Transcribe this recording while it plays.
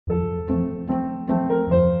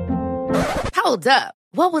Hold up.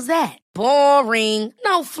 What was that? Boring.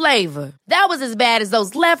 No flavor. That was as bad as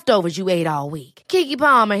those leftovers you ate all week. Keke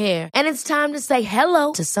Palmer here, and it's time to say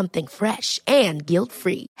hello to something fresh and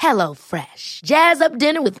guilt-free. Hello Fresh. Jazz up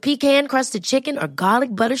dinner with pecan-crusted chicken or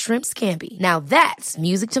garlic butter shrimp scampi. Now that's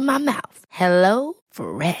music to my mouth. Hello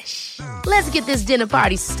Fresh. Let's get this dinner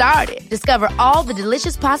party started. Discover all the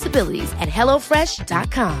delicious possibilities at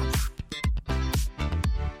hellofresh.com.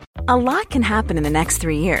 A lot can happen in the next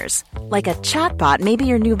 3 years. Like a chatbot may be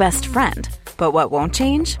your new best friend. But what won't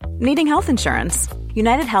change? Needing health insurance.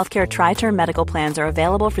 United Healthcare Tri-Term Medical Plans are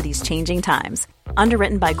available for these changing times.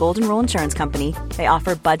 Underwritten by Golden Rule Insurance Company, they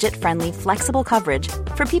offer budget-friendly, flexible coverage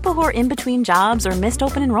for people who are in between jobs or missed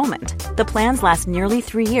open enrollment. The plans last nearly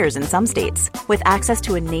 3 years in some states, with access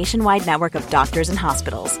to a nationwide network of doctors and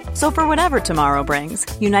hospitals. So for whatever tomorrow brings,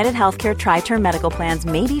 United Healthcare Tri-Term Medical Plans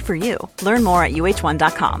may be for you. Learn more at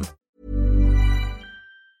uh1.com.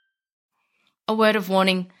 A word of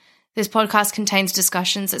warning. This podcast contains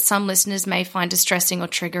discussions that some listeners may find distressing or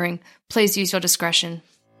triggering. Please use your discretion.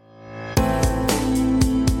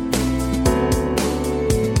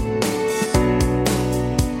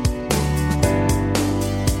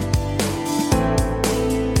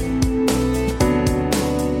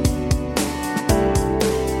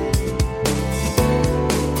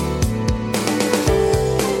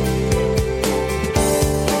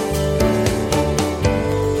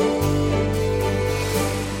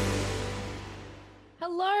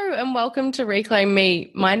 Welcome to Reclaim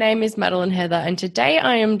Me. My name is Madeline Heather, and today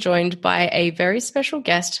I am joined by a very special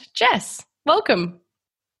guest, Jess. Welcome.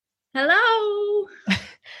 Hello.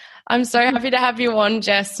 I'm so happy to have you on,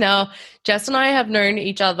 Jess. Now, Jess and I have known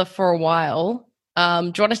each other for a while. Do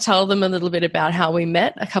you want to tell them a little bit about how we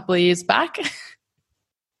met a couple of years back?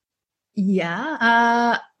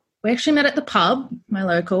 Yeah. We actually met at the pub, my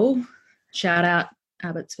local. Shout out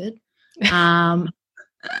Abbotsford.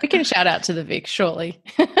 We can shout out to the Vic, surely.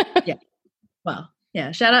 Yeah. Well,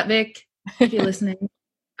 yeah, shout out Vic if you're listening.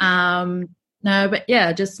 No, but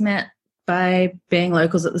yeah, just met by being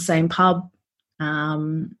locals at the same pub.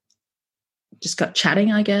 Just got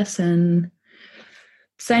chatting, I guess, and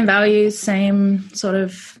same values, same sort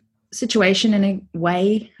of situation in a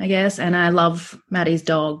way, I guess. And I love Maddie's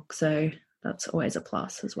dog, so that's always a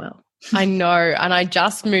plus as well. I know, and I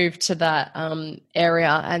just moved to that area,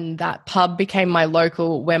 and that pub became my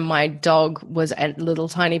local when my dog was a little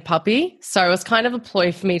tiny puppy. So it was kind of a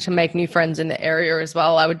ploy for me to make new friends in the area as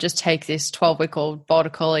well. I would just take this 12-week-old border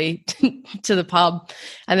collie to the pub,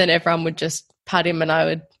 and then everyone would just pat him, and I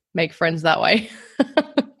would make friends that way. You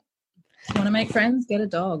want to make friends? Get a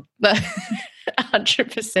dog.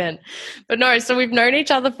 100%. But no, so we've known each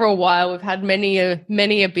other for a while. We've had many a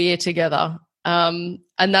beer together.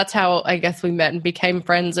 And that's how I guess we met and became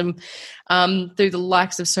friends, and through the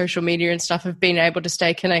likes of social media and stuff have been able to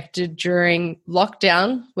stay connected during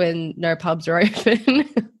lockdown when no pubs are open.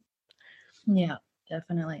 Yeah,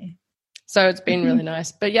 definitely. So it's been really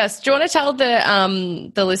nice. But yes, do you want to tell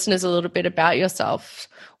the listeners a little bit about yourself?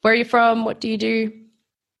 Where are you from? What do you do?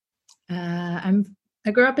 I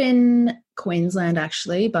grew up in Queensland,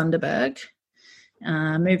 actually, Bundaberg.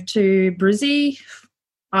 Moved to Brizzy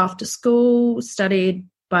after school, studied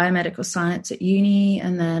biomedical science at uni,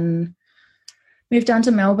 and then moved down to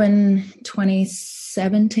Melbourne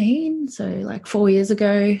 2017, so like 4 years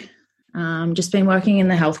ago. Just been working in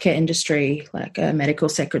the healthcare industry, like a medical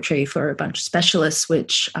secretary for a bunch of specialists,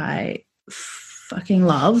 which I fucking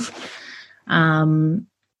love. Sorry,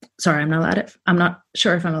 I'm not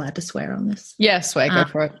sure if I'm allowed to swear on this. Yeah, swear, go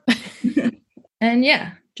for it. And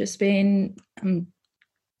yeah, I'm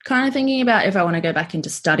kind of thinking about if I want to go back into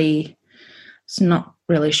study. It's not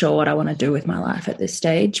really sure what I want to do with my life at this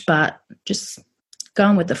stage, but just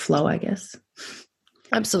going with the flow, I guess.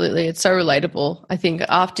 Absolutely. It's so relatable. I think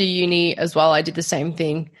after uni as well, I did the same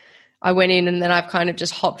thing. I went in and then I've kind of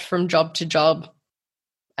just hopped from job to job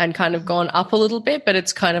and kind of gone up a little bit, but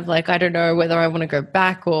it's kind of like, I don't know whether I want to go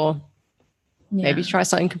back or maybe try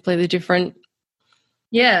something completely different.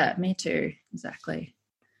 Yeah, me too. Exactly.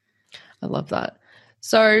 I love that.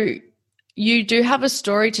 So you do have a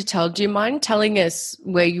story to tell. Do you mind telling us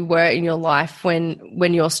where you were in your life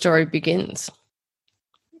when your story begins?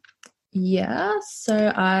 Yeah, so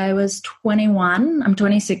I was 21. I'm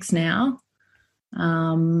 26 now.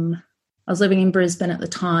 I was living in Brisbane at the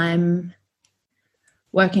time,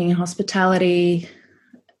 working in hospitality.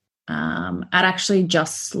 I'd actually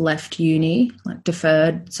just left uni, like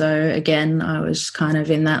deferred. So again, I was kind of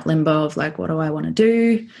in that limbo of like, what do I want to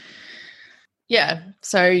do? Yeah,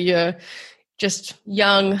 so you're just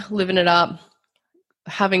young, living it up,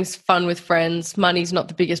 having fun with friends. Money's not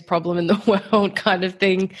the biggest problem in the world kind of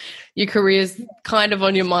thing. Your career's kind of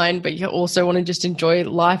on your mind, but you also want to just enjoy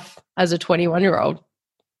life as a 21-year-old.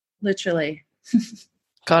 Literally.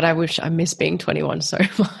 God, I miss being 21 so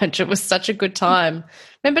much. It was such a good time.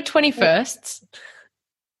 Remember 21sts?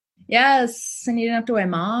 Yes, and you didn't have to wear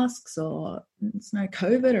masks or it's no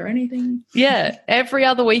COVID or anything. Yeah, every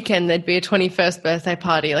other weekend there'd be a 21st birthday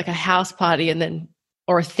party, like a house party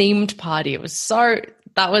or a themed party. It was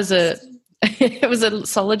it was a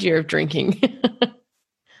solid year of drinking.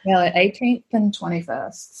 Yeah, like 18th and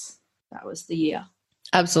 21st. That was the year.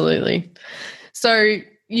 Absolutely. So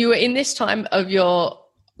you were in this time of your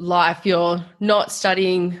life, you're not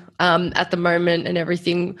studying at the moment and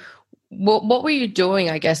everything. What were you doing,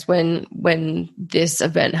 I guess, when this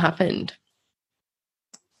event happened?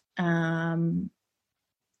 I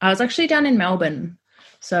was actually down in Melbourne.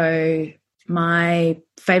 So my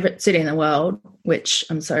favourite city in the world, which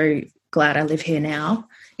I'm so glad I live here now,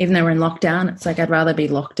 even though we're in lockdown, it's like I'd rather be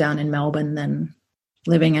locked down in Melbourne than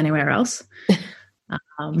living anywhere else.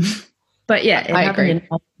 But yeah, it happened in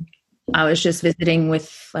Melbourne. I was just visiting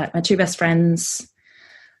with like my two best friends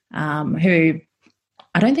who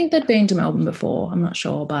I don't think they'd been to Melbourne before. I'm not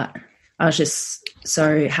sure, but I was just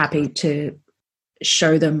so happy to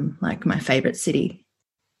show them like my favourite city.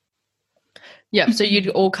 Yeah, so you'd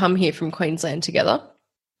all come here from Queensland together?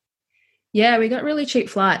 Yeah, we got really cheap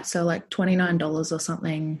flights, so like $29 or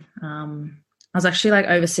something. I was actually like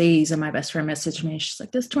overseas and my best friend messaged me. She's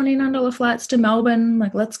like, there's $29 flights to Melbourne,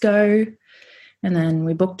 like let's go. And then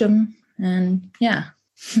we booked them and yeah.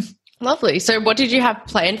 Lovely. So what did you have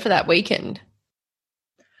planned for that weekend?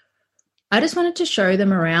 I just wanted to show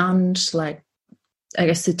them around, like, I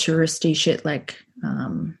guess the touristy shit, like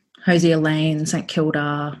Hosier Lane, St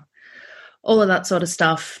Kilda, all of that sort of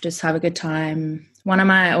stuff, just have a good time.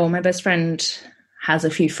 My best friend has a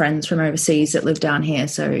few friends from overseas that live down here,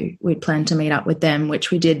 so we'd planned to meet up with them, which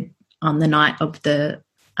we did on the night of the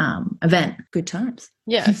event. Good times.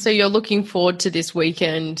 Yeah, so you're looking forward to this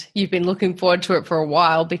weekend. You've been looking forward to it for a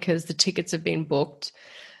while because the tickets have been booked.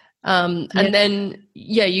 And then,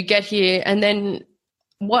 you get here and then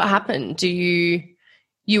what happened? Do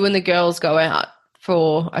you and the girls go out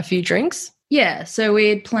for a few drinks? Yeah, so we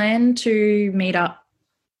had planned to meet up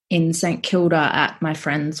in St Kilda at my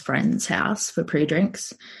friend's house for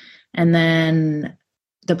pre-drinks. And then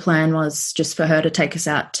the plan was just for her to take us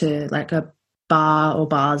out to like a bar or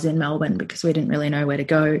bars in Melbourne because we didn't really know where to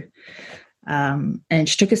go. And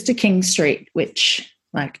she took us to King Street, which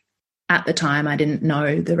like at the time I didn't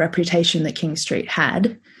know the reputation that King Street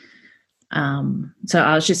had. So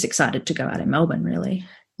I was just excited to go out in Melbourne, really.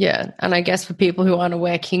 Yeah, and I guess for people who aren't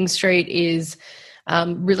aware, King Street is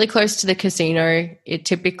really close to the casino. It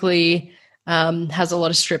typically has a lot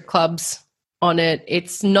of strip clubs on it.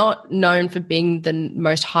 It's not known for being the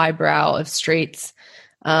most highbrow of streets.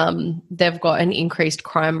 They've got an increased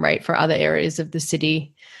crime rate for other areas of the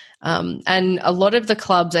city. And a lot of the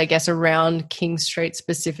clubs, I guess, around King Street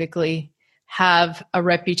specifically have a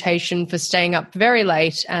reputation for staying up very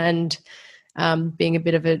late and being a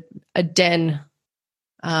bit of a den.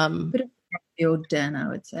 Bit of the old den, I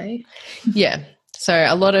would say. Yeah. So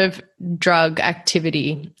a lot of drug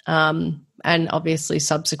activity and obviously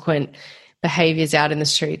subsequent behaviours out in the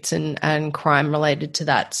streets and crime related to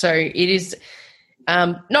that. So it is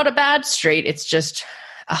not a bad street. It's just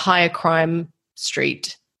a higher crime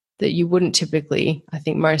street that you wouldn't typically, I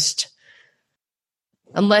think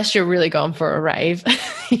unless you're really going for a rave,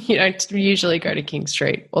 you don't usually go to King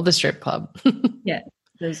Street or the strip club. Yeah,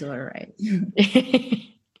 those are right.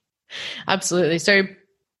 Absolutely. So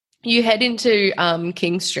you head into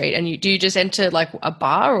King Street and do you just enter like a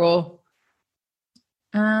bar or?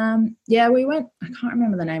 Yeah, we went, I can't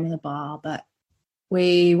remember the name of the bar, but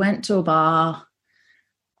we went to a bar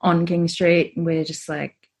on King Street and we're just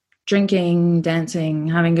like drinking, dancing,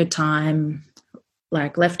 having a good time,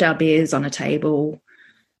 like left our beers on a table.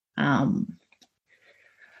 I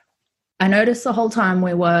noticed the whole time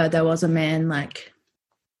there was a man like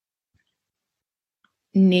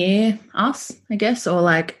near us, I guess, or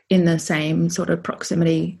like in the same sort of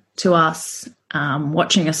proximity to us,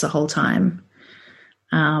 watching us the whole time.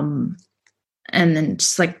 And then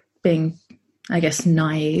just like being, I guess,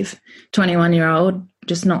 naive 21-year-old,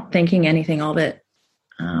 just not thinking anything of it.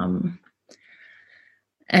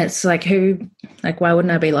 It's like why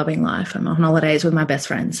wouldn't I be loving life? I'm on holidays with my best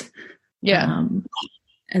friends. Yeah.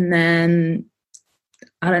 And then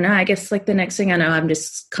I don't know, I guess like the next thing I know, I'm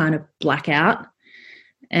just kind of blackout.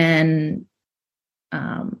 And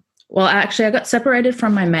actually I got separated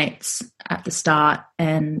from my mates at the start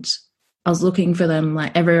and I was looking for them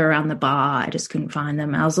like everywhere around the bar. I just couldn't find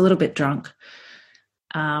them. I was a little bit drunk.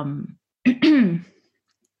 And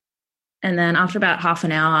then after about half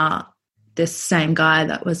an hour, this same guy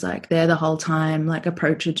that was like there the whole time, like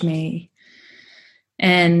approached me,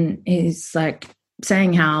 and he's like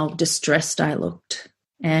saying how distressed I looked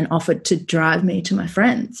and offered to drive me to my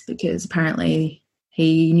friends because apparently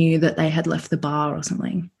he knew that they had left the bar or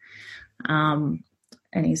something.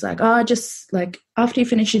 And he's like, oh, just like after you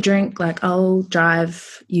finish your drink, like I'll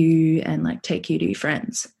drive you and like take you to your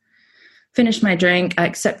friends. Finished my drink, I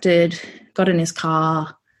accepted, got in his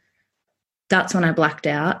car. That's when I blacked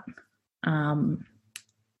out. And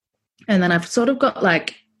then I've sort of got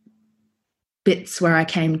like bits where I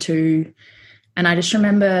came to, and I just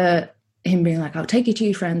remember him being like, I'll take you to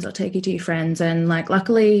your friends, I'll take you to your friends. And like,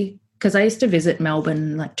 luckily, because I used to visit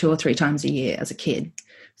Melbourne like 2 or 3 times a year as a kid,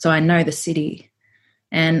 so I know the city.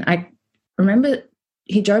 And I remember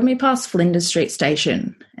he drove me past Flinders Street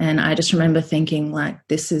Station, and I just remember thinking like,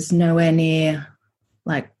 this is nowhere near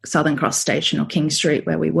like Southern Cross Station or King Street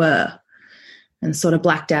where we were, and sort of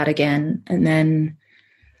blacked out again. And then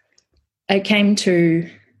I came to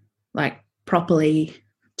like properly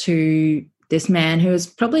to this man who was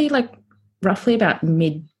probably like roughly about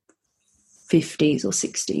mid-50s or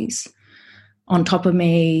 60s. On top of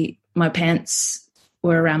me, my pants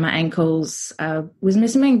were around my ankles. I was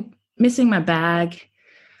missing my bag,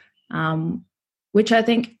 which I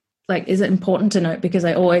think like is important to note because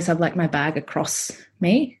I always have like my bag across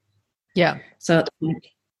me. Yeah. So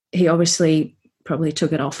he obviously probably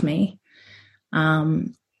took it off me.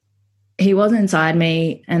 He was inside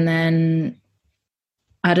me, and then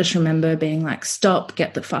I just remember being like, stop,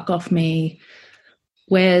 get the fuck off me.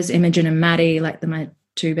 Where's Imogen and Maddie, like my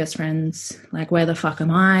 2 best friends? Like, where the fuck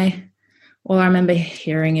am I? All I remember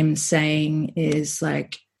hearing him saying is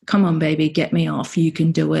like, come on, baby, get me off. You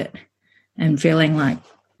can do it. And feeling like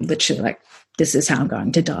literally like, this is how I'm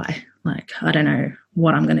going to die. Like, I don't know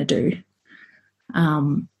what I'm going to do.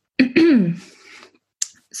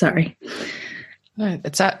 Sorry. No,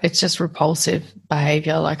 it's just repulsive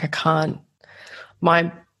behavior. Like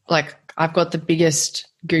I've got the biggest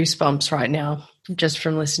goosebumps right now just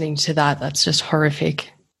from listening to that. That's just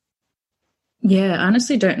horrific. Yeah, I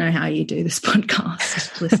honestly don't know how you do this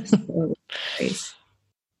podcast. Listen to all these.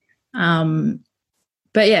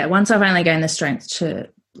 But yeah, once I finally gained the strength to,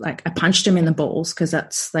 like, I punched him in the balls because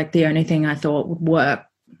that's like the only thing I thought would work.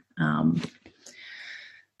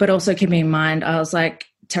 But also keeping in mind, I was like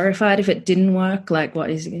terrified if it didn't work. Like,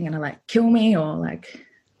 what is he going to like kill me or like?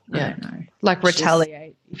 I don't know. Like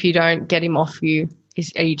retaliate if you don't get him off you.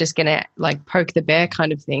 Are you just going to like poke the bear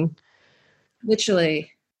kind of thing?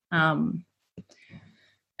 Literally. And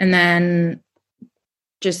then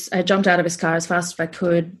I jumped out of his car as fast as I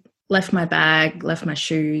could, left my bag, left my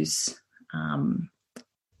shoes.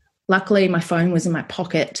 Luckily, my phone was in my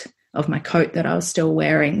pocket of my coat that I was still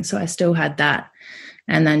wearing, so I still had that,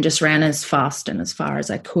 and then just ran as fast and as far as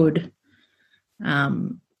I could.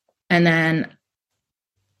 And then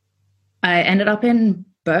I ended up in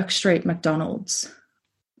Burke Street McDonald's.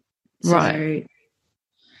 Right.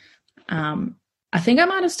 So I think I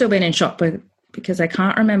might have still been in shock because I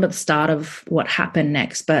can't remember the start of what happened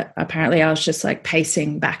next, but apparently I was just like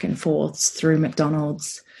pacing back and forth through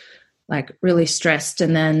McDonald's, like really stressed.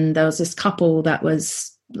 And then there was this couple that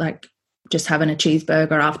was like just having a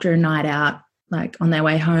cheeseburger after a night out, like on their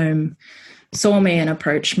way home, saw me and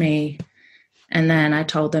approached me. And then I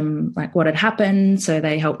told them like what had happened. So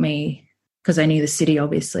they helped me, because I knew the city,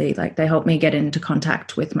 obviously, like they helped me get into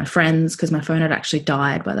contact with my friends because my phone had actually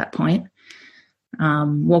died by that point.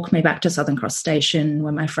 Walked me back to Southern Cross Station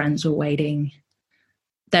where my friends were waiting.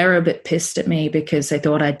 They were a bit pissed at me because they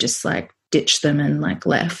thought I'd just like ditched them and like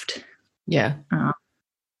left. Yeah.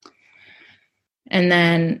 And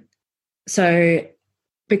then, so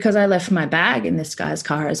because I left my bag in this guy's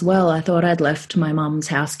car as well, I thought I'd left my mum's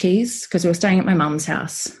house keys because we were staying at my mum's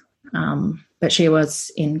house, but she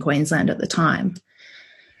was in Queensland at the time.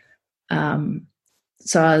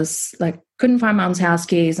 So I was like, couldn't find mum's house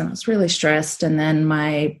keys and I was really stressed. And then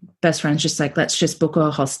my best friend's just like, let's just book a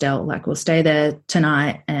hostel. Like we'll stay there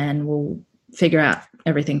tonight and we'll figure out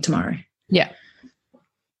everything tomorrow. Yeah.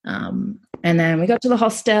 And then we got to the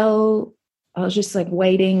hostel. I was just like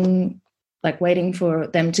waiting for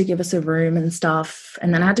them to give us a room and stuff.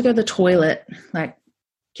 And then I had to go to the toilet, like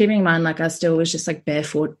keeping in mind, like I still was just like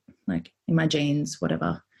barefoot, like in my jeans,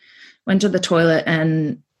 whatever. Went to the toilet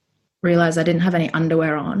and realized I didn't have any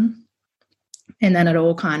underwear on. And then it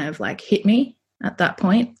all kind of like hit me at that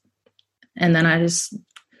point. And then I just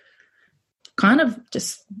kind of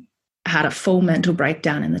just had a full mental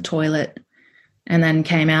breakdown in the toilet. and then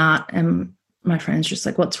came out, and my friend's just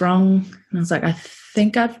like, what's wrong? And I was like, I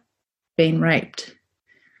think I've been raped.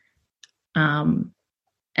 And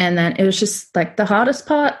then it was just like the hardest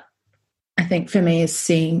part, I think, for me is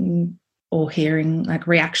seeing or hearing like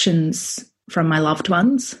reactions from my loved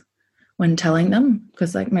ones when telling them,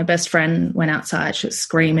 because like my best friend went outside, she was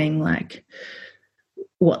screaming like,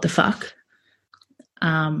 what the fuck?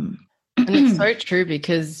 And it's so true,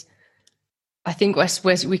 because I think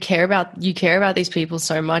we care about these people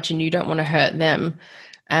so much, and you don't want to hurt them.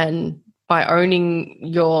 And by owning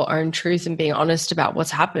your own truth and being honest about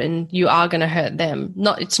what's happened, you are going to hurt them.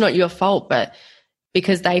 It's not your fault, but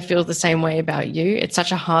because they feel the same way about you, it's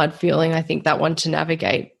such a hard feeling, I think, that one to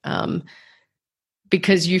navigate,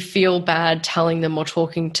 because you feel bad telling them or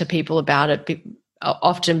talking to people about it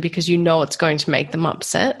often because you know it's going to make them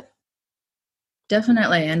upset.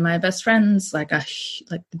 Definitely. And my best friend's like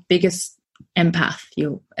the biggest empath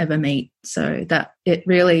you'll ever meet. So that it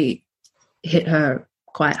really hit her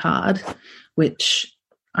quite hard, which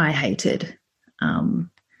I hated. And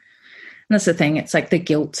that's the thing. It's like the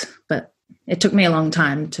guilt, but it took me a long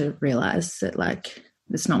time to realize that like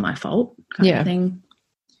it's not my fault kind of thing.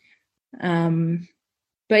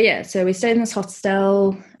 But yeah, so we stayed in this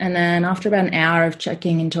hostel, and then after about an hour of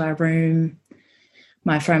checking into our room,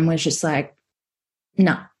 my friend was just like,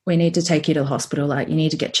 no, we need to take you to the hospital. Like, you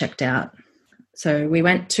need to get checked out. So we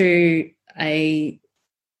went to a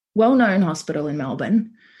well-known hospital in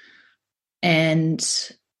Melbourne. And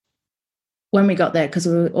when we got there, because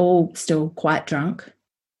we were all still quite drunk,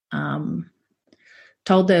 told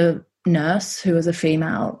the nurse, who was a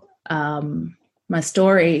female, my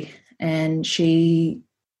story. And she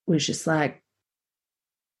was just like,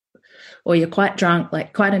 well, you're quite drunk,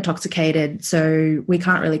 like quite intoxicated, so we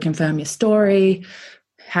can't really confirm your story.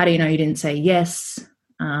 How do you know you didn't say yes?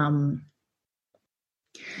 And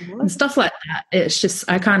stuff like that. It's just,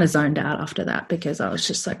 I kind of zoned out after that, because I was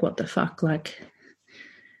just like, what the fuck? Like,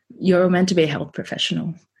 you're meant to be a health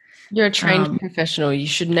professional. You're a trained professional. You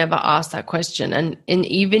should never ask that question. And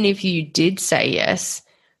even if you did say yes,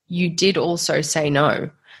 you did also say no.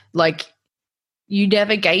 Like, you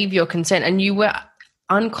never gave your consent, and you were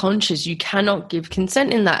unconscious. You cannot give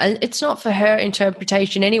consent in that. And it's not for her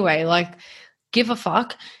interpretation anyway. Like, give a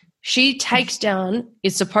fuck. She takes down,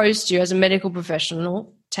 is supposed to, as a medical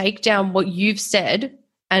professional, take down what you've said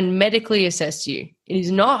and medically assess you. It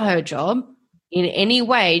is not her job in any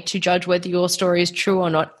way to judge whether your story is true or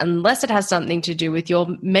not, unless it has something to do with your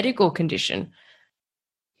medical condition.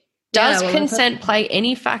 Does consent play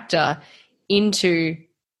any factor into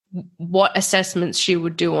what assessments she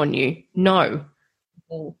would do on you? No.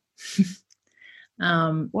 Well,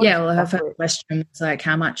 her first question was like,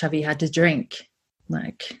 how much have you had to drink?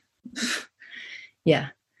 Like, yeah.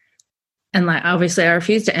 And like, obviously I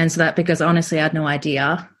refused to answer that because honestly I had no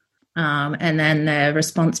idea. And then the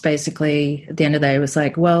response basically at the end of the day was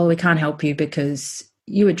like, well, we can't help you because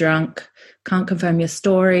you were drunk, can't confirm your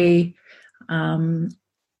story. And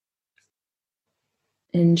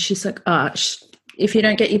she's like, if you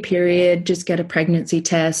don't get your period, just get a pregnancy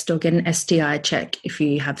test or get an STI check if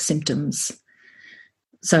you have symptoms.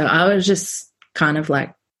 So I was just kind of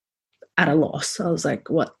like at a loss. I was like,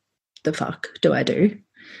 what the fuck do I do?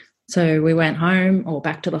 So we went home or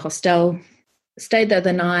back to the hostel, stayed there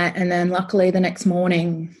the night, and then luckily the next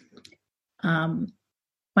morning,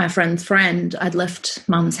 my friend's friend, I'd left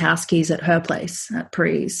mum's house keys at her place at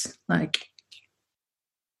Paris. Like,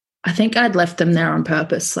 I think I'd left them there on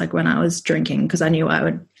purpose, like when I was drinking, because I knew I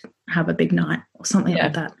would have a big night or something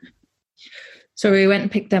like that. So we went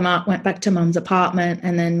and picked them up, went back to mum's apartment,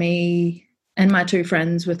 and then me and my two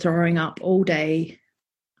friends were throwing up all day.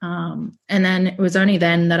 And then it was only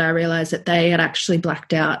then that I realised that they had actually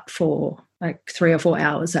blacked out for like 3 or 4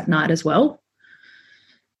 hours that night as well.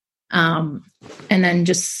 And then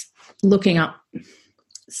just looking up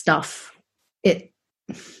stuff,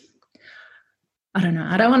 I don't know.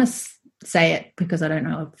 I don't want to say it because I don't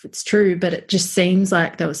know if it's true, but it just seems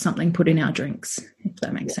like there was something put in our drinks, if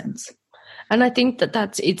that makes sense. And I think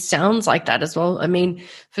it sounds like that as well. I mean,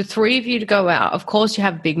 for 3 of you to go out, of course you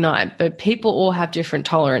have a big night, but people all have different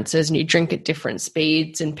tolerances and you drink at different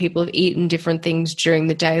speeds and people have eaten different things during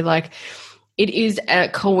the day. Like, it is a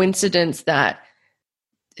coincidence that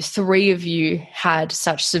 3 of you had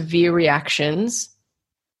such severe reactions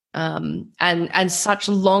and such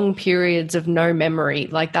long periods of no memory,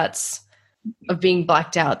 like that's of being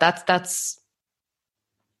blacked out.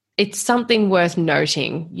 It's something worth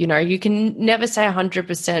noting. You know, you can never say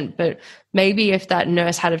 100%, but maybe if that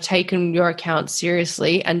nurse had have taken your account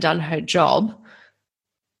seriously and done her job,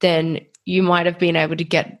 then you might have been able to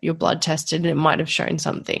get your blood tested and it might have shown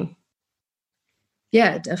something.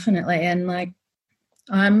 Yeah, definitely. And like,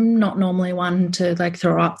 I'm not normally one to like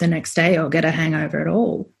throw up the next day or get a hangover at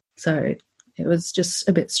all. So it was just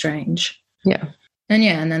a bit strange. Yeah.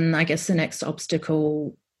 And then I guess the next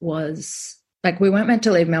obstacle was like, we weren't meant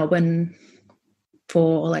to leave Melbourne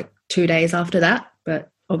for like 2 days after that, but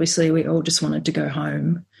obviously we all just wanted to go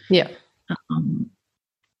home. Yeah.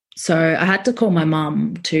 So I had to call my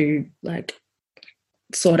mum to like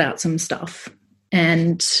sort out some stuff,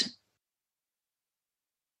 and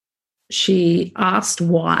she asked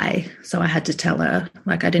why. So I had to tell her,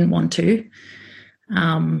 like, I didn't want to.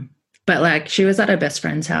 But like, she was at her best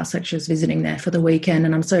friend's house, like she was visiting there for the weekend,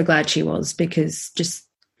 and I'm so glad she was, because just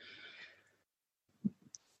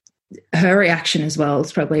her reaction as well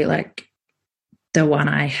is probably like the one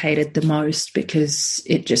I hated the most, because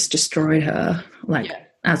it just destroyed her, like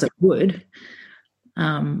as it would.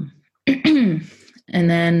 And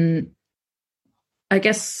then I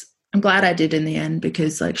guess I'm glad I did in the end,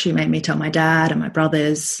 because like she made me tell my dad and my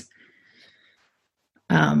brothers,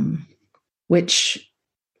 which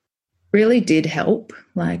really did help.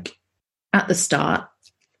 Like at the start,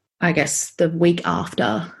 I guess the week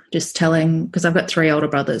after, just telling, because I've got 3 older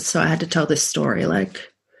brothers, so I had to tell this story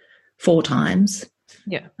like 4 times.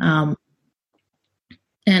 Yeah. And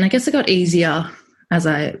I guess it got easier as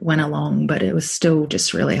I went along, but it was still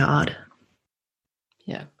just really hard.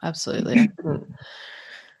 Yeah, absolutely.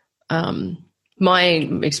 My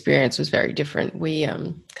experience was very different. We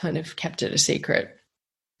kind of kept it a secret.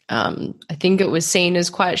 I think it was seen as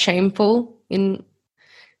quite shameful,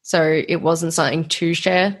 so it wasn't something to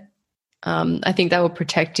share. I think they were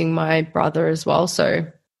protecting my brother as well. So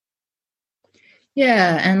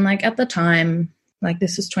yeah, and like at the time, like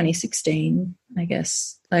this was 2016, I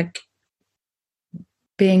guess, like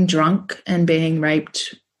being drunk and being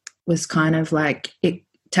raped was kind of like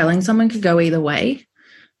telling someone could go either way.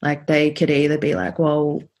 Like they could either be like,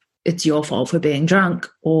 well, it's your fault for being drunk,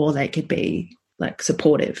 or they could be like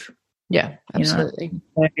supportive. Yeah, absolutely. You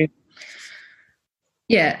know? So,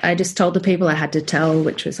 yeah, I just told the people I had to tell,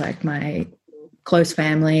 which was like my close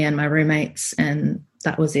family and my roommates, and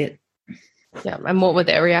that was it. Yeah, and what were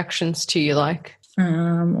their reactions to you like?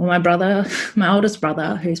 Well, my brother, my oldest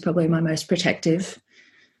brother, who's probably my most protective,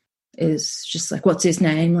 is just like, what's his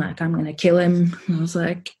name? Like, I'm going to kill him. And I was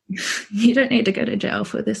like, you don't need to go to jail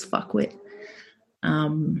for this fuckwit.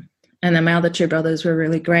 And then my other 2 brothers were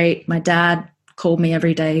really great. My dad called me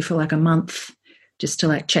every day for like a month just to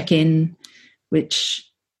like check in, which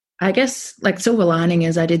I guess like silver lining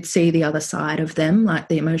is I did see the other side of them, like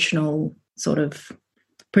the emotional sort of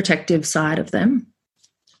protective side of them.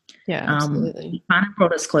 Yeah, absolutely. It kind of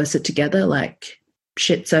brought us closer together, like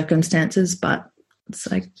shit circumstances, but it's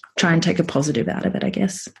like try and take a positive out of it, I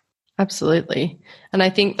guess. Absolutely. And I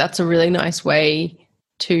think that's a really nice way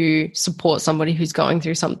to support somebody who's going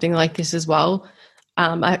through something like this as well.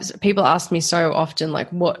 People ask me so often, like,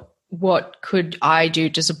 what could I do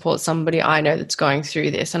to support somebody I know that's going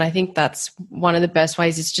through this? And I think that's one of the best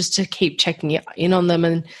ways, is just to keep checking in on them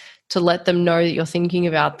and to let them know that you're thinking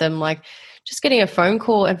about them. Like just getting a phone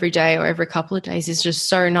call every day or every couple of days is just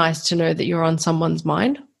so nice to know that you're on someone's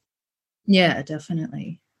mind. Yeah,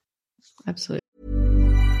 definitely. Absolutely.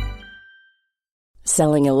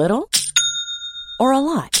 Selling a little or a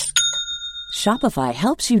lot? Shopify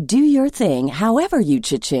helps you do your thing however you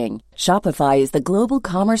cha-ching. Shopify is the global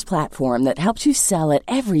commerce platform that helps you sell at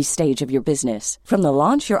every stage of your business. From the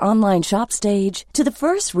launch your online shop stage to the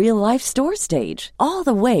first real-life store stage, all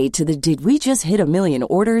the way to the did we just hit a million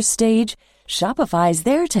orders stage. Shopify is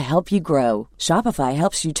there to help you grow. Shopify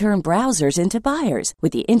helps you turn browsers into buyers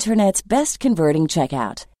with the internet's best converting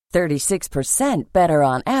checkout. 36% better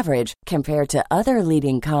on average compared to other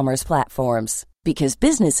leading commerce platforms. Because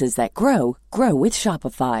businesses that grow, grow with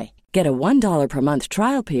Shopify. Get a $1 per month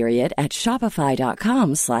trial period at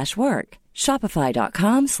shopify.com/work.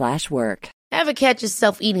 Shopify.com/work. Ever catch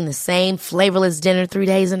yourself eating the same flavorless dinner 3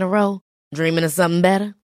 days in a row? Dreaming of something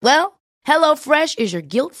better? Well, HelloFresh is your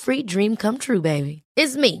guilt-free dream come true, baby.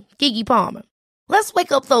 It's me, Keke Palmer. Let's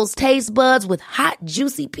wake up those taste buds with hot,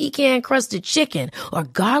 juicy pecan-crusted chicken or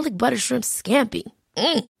garlic butter shrimp scampi.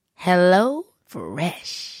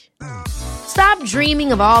 HelloFresh. Stop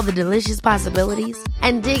dreaming of all the delicious possibilities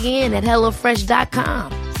and dig in at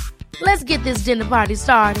HelloFresh.com. Let's get this dinner party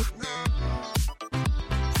started.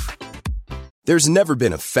 There's never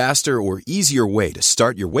been a faster or easier way to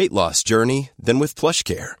start your weight loss journey than with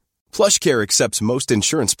PlushCare. PlushCare accepts most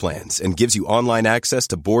insurance plans and gives you online access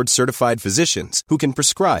to board-certified physicians who can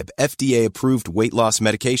prescribe FDA-approved weight loss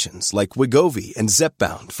medications like Wegovy and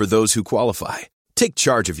Zepbound for those who qualify. Take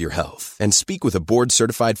charge of your health and speak with a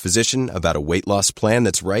board-certified physician about a weight loss plan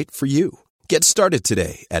that's right for you. Get started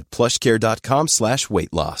today at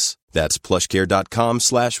plushcare.com/weight-loss. That's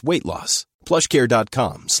plushcare.com/weight-loss.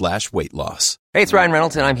 plushcare.com/weight-loss. Hey, it's Ryan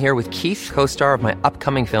Reynolds, and I'm here with Keith, co-star of my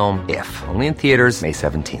upcoming film, If, only in theaters May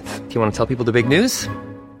 17th. Do you want to tell people the big news?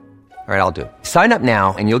 All right, I'll do it. Sign up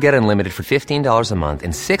now and you'll get unlimited for $15 a month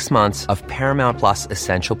and 6 months of Paramount Plus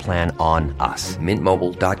Essential Plan on us.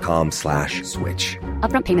 MintMobile.com/switch.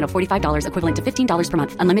 Upfront payment of $45 equivalent to $15 per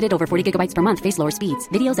month. Unlimited over 40 gigabytes per month. Face lower speeds.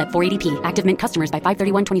 Videos at 480p. Active Mint customers by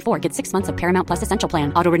 531.24 get 6 months of Paramount Plus Essential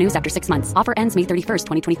Plan. Auto renews after 6 months. Offer ends May 31st,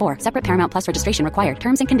 2024. Separate Paramount Plus registration required.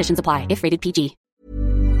 Terms and conditions apply if rated PG.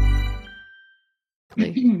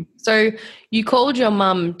 So you called your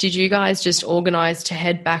mum. Did you guys just organise to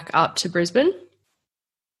head back up to Brisbane?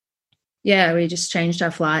 Yeah, we just changed our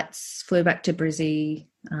flights, flew back to Brizzy.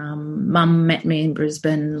 Mum met me in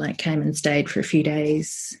Brisbane, like came and stayed for a few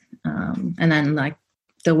days. And then like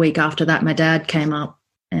the week after that, my dad came up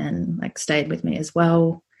and like stayed with me as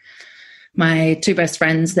well. My two best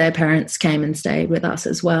friends, their parents came and stayed with us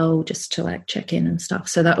as well, just to like check in and stuff.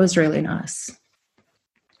 So that was really nice.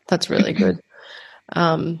 That's really good.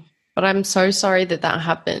 But I'm so sorry that that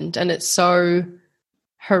happened. And it's so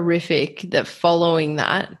horrific that following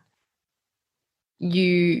that,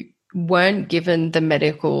 you weren't given the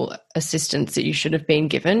medical assistance that you should have been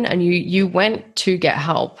given, and you went to get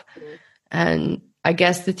help. And I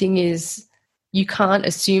guess the thing is, you can't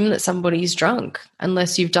assume that somebody's drunk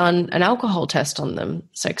unless you've done an alcohol test on them.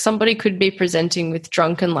 So somebody could be presenting with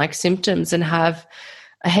drunken-like symptoms and have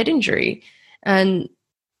a head injury. And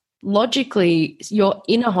logically, you're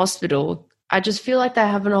in a hospital. I just feel like they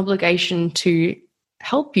have an obligation to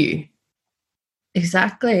help you.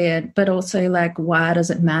 Exactly. But also, like, why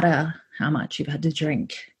does it matter how much you've had to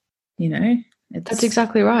drink? You know? That's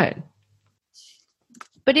exactly right.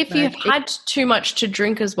 But if you've had too much to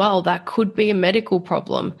drink as well, that could be a medical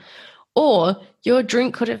problem. Or your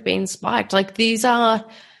drink could have been spiked. Like, these are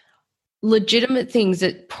legitimate things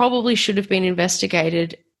that probably should have been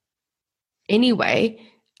investigated anyway.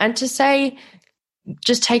 And to say,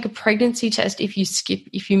 just take a pregnancy test if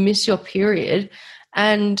you miss your period,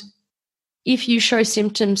 and if you show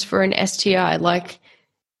symptoms for an STI, like,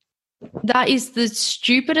 that is the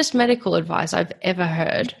stupidest medical advice I've ever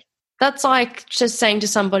heard. That's like just saying to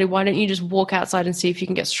somebody, why don't you just walk outside and see if you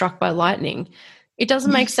can get struck by lightning? It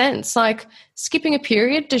doesn't make sense. Like, skipping a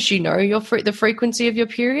period, does she know the frequency of your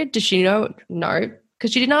period? Does she know? No,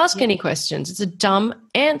 because she didn't ask any questions. It's a dumb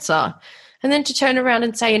answer. And then to turn around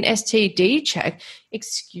and say an STD check,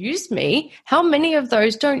 excuse me, how many of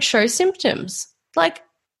those don't show symptoms? Like,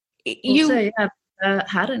 also,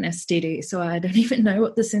 had an STD, so I don't even know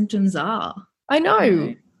what the symptoms are. I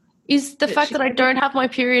know. Is the fact that I don't have my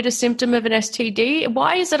period a symptom of an STD?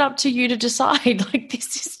 Why is it up to you to decide? Like,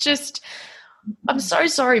 this is just, I'm so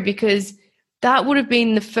sorry, because that would have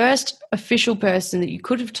been the first official person that you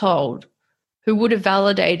could have told who would have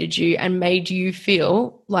validated you and made you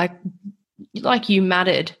feel like you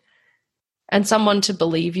mattered, and someone to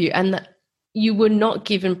believe you, and that you were not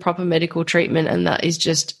given proper medical treatment, and that is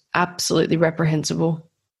just absolutely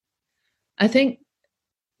reprehensible. I think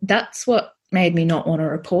that's what made me not want to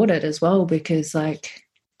report it as well, because like,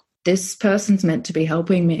 this person's meant to be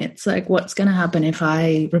helping me. It's like, what's going to happen if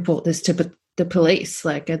I report this to the police?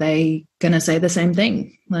 Like, are they going to say the same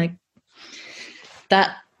thing? Like,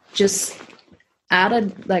 that just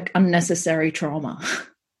added like unnecessary trauma.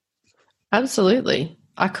 Absolutely.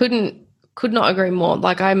 I could not agree more.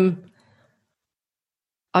 Like, I want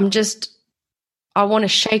to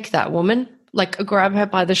shake that woman, like grab her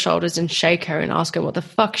by the shoulders and shake her and ask her what the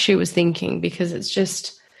fuck she was thinking, because it's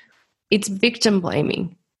victim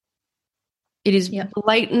blaming. It is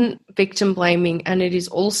blatant victim blaming, and it is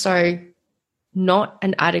also not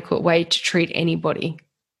an adequate way to treat anybody.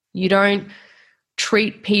 You don't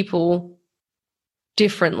treat people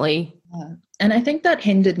differently. Yeah. And I think that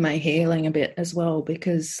hindered my healing a bit as well,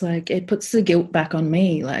 because like, it puts the guilt back on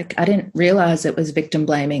me. Like, I didn't realize it was victim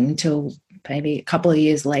blaming until maybe a couple of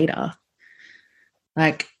years later.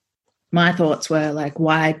 Like, my thoughts were like,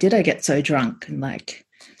 why did I get so drunk? And like,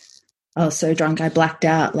 I was so drunk I blacked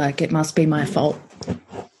out. Like, it must be my fault,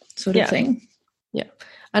 sort of thing. Yeah.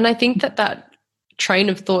 And I think that train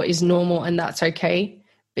of thought is normal, and that's okay.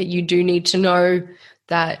 But you do need to know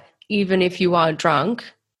that even if you are drunk,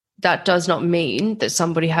 that does not mean that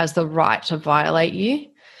somebody has the right to violate you.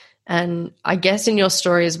 And I guess in your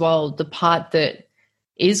story as well, the part that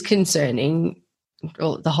is concerning,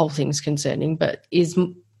 or the whole thing's concerning, but is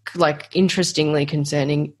like interestingly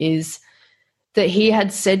concerning, is that he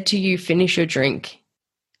had said to you, finish your drink.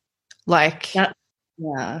 Like,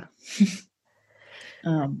 yeah.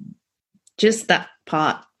 Just that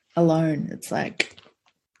part alone. It's like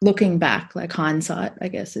looking back, like hindsight, I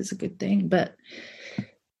guess, is a good thing. But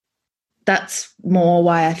that's more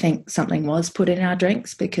why I think something was put in our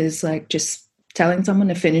drinks, because like just telling someone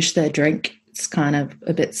to finish their drink, it's kind of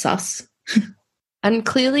a bit sus. And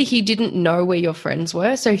clearly he didn't know where your friends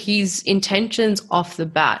were. So his intentions off the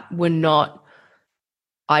bat were not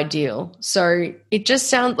ideal. So it just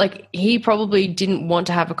sounds like he probably didn't want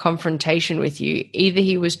to have a confrontation with you. Either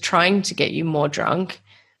he was trying to get you more drunk,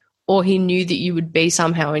 or he knew that you would be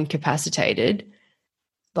somehow incapacitated,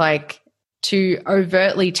 like to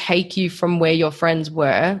overtly take you from where your friends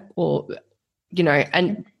were, or, you know,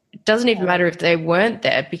 and it doesn't even matter if they weren't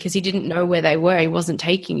there, because he didn't know where they were. He wasn't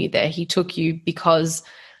taking you there. He took you because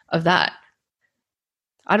of that.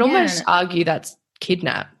 I'd almost argue that's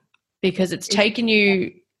kidnap, because it's taken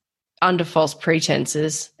you under false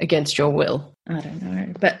pretenses against your will. I don't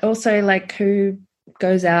know. But also, like, who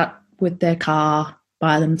goes out with their car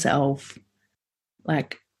by themselves,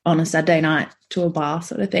 like on a Saturday night to a bar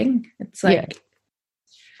sort of thing? It's like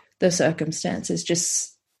the circumstances,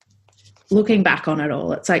 just looking back on it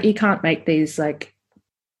all, it's like you can't make these like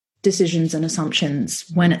decisions and assumptions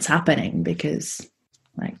when it's happening, because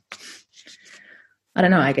like, I don't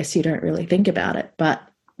know, I guess you don't really think about it. But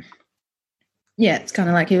yeah, it's kind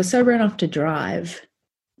of like he was sober enough to drive.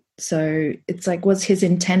 So it's like, was his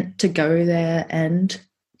intent to go there and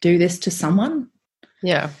do this to someone?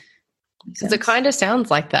 Yeah. Because it kind of sounds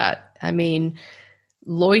like that. I mean,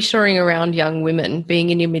 loitering around young women, being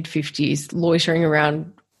in your mid-50s, loitering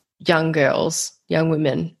around young girls, young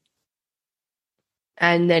women,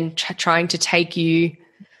 and then trying to take you,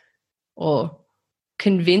 or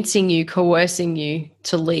convincing you, coercing you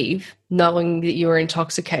to leave, knowing that you were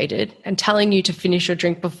intoxicated, and telling you to finish your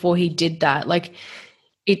drink before he did that. Like,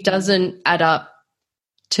 it doesn't add up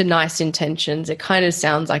to nice intentions. It kind of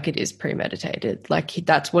sounds like it is premeditated. Like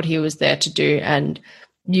that's what he was there to do, and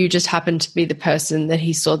you just happened to be the person that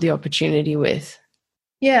he saw the opportunity with.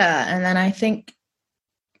 Yeah, and then I think,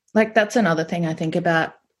 like, that's another thing I think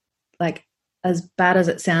about, like, as bad as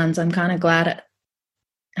it sounds, I'm kind of glad it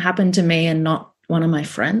happened to me and not one of my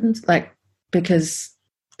friends, like, because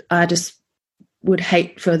I just would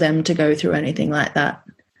hate for them to go through anything like that.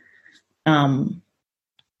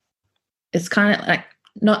 It's kind of like,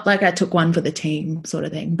 not like I took one for the team sort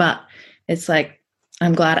of thing, but it's like,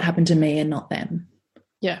 I'm glad it happened to me and not them.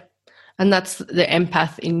 Yeah. And that's the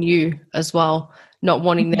empath in you as well, not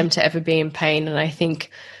wanting them to ever be in pain. And I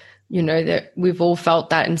think, you know, that we've all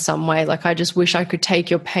felt that in some way. Like, I just wish I could take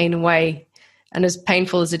your pain away. And as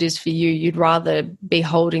painful as it is for you, you'd rather be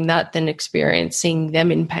holding that than experiencing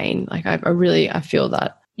them in pain. Like, I feel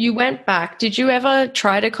that. You went back. Did you ever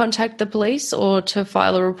try to contact the police or to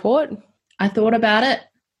file a report? I thought about it,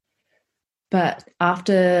 but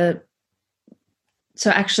so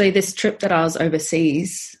actually this trip that I was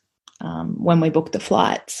overseas, when we booked the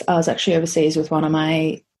flights, I was actually overseas with one of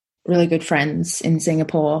my really good friends in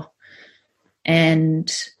Singapore,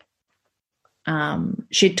 and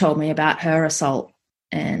she'd told me about her assault,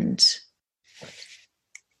 and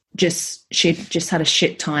she'd just had a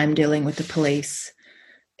shit time dealing with the police.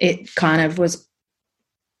 It kind of was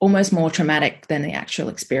almost more traumatic than the actual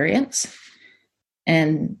experience.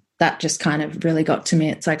 And that just kind of really got to me.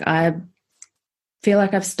 It's like, I feel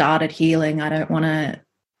like I've started healing. I don't want to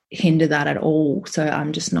hinder that at all. So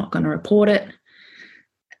I'm just not going to report it.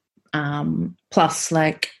 Plus,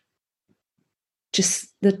 like,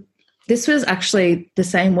 this was actually the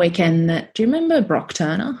same weekend that, do you remember Brock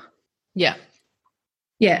Turner? Yeah.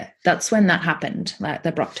 Yeah, that's when that happened, like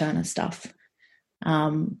the Brock Turner stuff.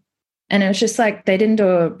 And it was just like, they didn't do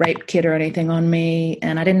a rape kit or anything on me,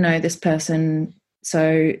 and I didn't know this person.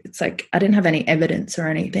 So it's like, I didn't have any evidence or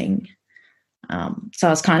anything. So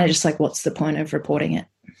I was kind of just like, what's the point of reporting it?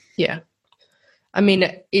 Yeah. I mean,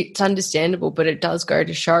 it's understandable, but it does go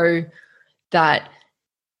to show that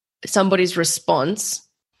somebody's response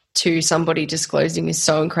to somebody disclosing is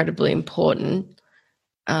so incredibly important,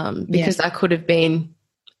 because that could have been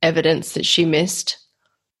evidence that she missed.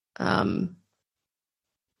 And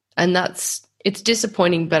it's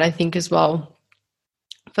disappointing, but I think as well,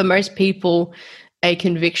 for most people, a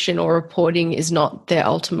conviction or reporting is not their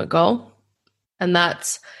ultimate goal. And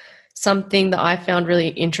that's something that I found really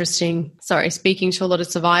interesting, speaking to a lot of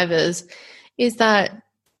survivors, is that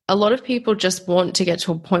a lot of people just want to get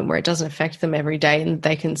to a point where it doesn't affect them every day and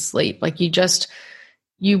they can sleep. Like, you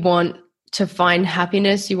want to find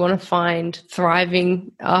happiness, you want to find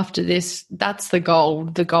thriving after this. That's the goal.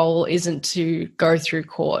 The goal isn't to go through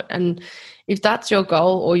court. And if that's your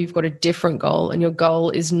goal, or you've got a different goal and your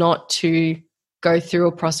goal is not to go through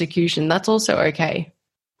a prosecution, that's also okay.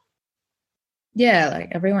 Yeah, like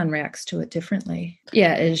everyone reacts to it differently.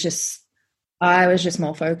 Yeah, I was just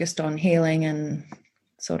more focused on healing and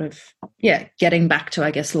sort of, getting back to,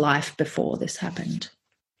 I guess, life before this happened.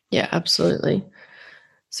 Yeah, absolutely.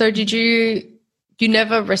 So you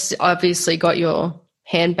never obviously got your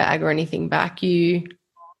handbag or anything back?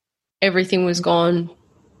 Everything was gone?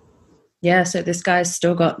 Yeah, so this guy's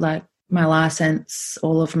still got like my license,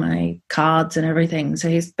 all of my cards and everything. So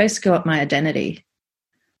he's basically got my identity.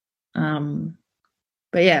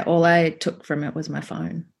 But yeah, all I took from it was my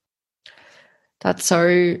phone. That's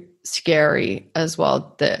so scary as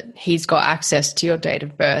well, that he's got access to your date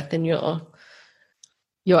of birth and your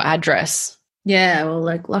address. Yeah, well,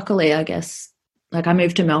 like luckily, I guess, like I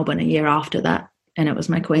moved to Melbourne a year after that and it was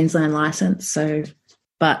my Queensland license. So,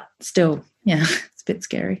 but still, yeah, it's a bit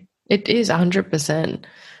scary. It is 100%.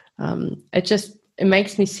 It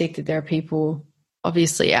makes me sick that there are people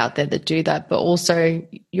obviously out there that do that, but also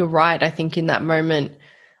you're right. I think in that moment,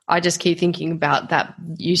 I just keep thinking about that,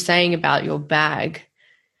 you saying about your bag,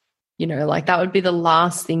 like that would be the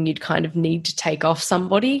last thing you'd kind of need to take off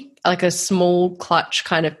somebody, like a small clutch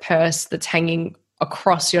kind of purse that's hanging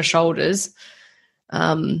across your shoulders.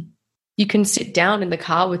 You can sit down in the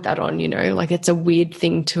car with that on, like it's a weird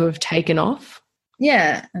thing to have taken off.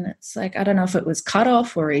 Yeah. And it's like, I don't know if it was cut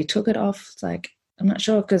off or he took it off. It's like, I'm not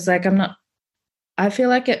sure because like I feel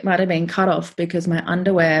like it might have been cut off because my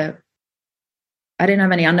underwear, I didn't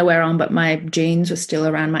have any underwear on, but my jeans were still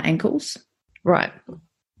around my ankles. Right.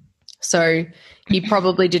 So he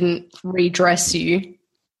probably didn't redress you.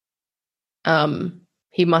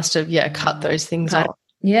 He must have, cut those things off.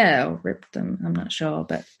 Yeah, or ripped them. I'm not sure,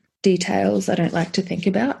 but details I don't like to think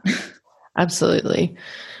about. Absolutely.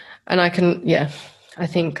 And I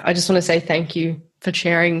think I just want to say thank you for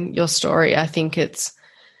sharing your story. I think it's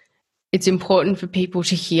important for people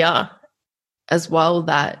to hear as well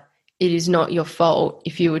that it is not your fault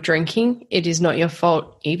if you were drinking. It is not your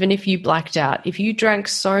fault even if you blacked out. If you drank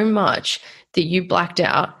so much that you blacked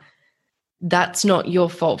out, that's not your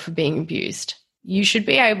fault for being abused. You should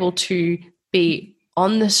be able to be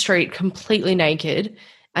on the street completely naked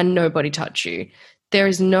and nobody touch you. There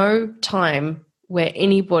is no time where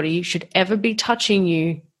anybody should ever be touching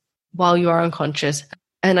you while you are unconscious.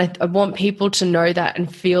 And I want people to know that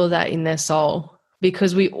and feel that in their soul,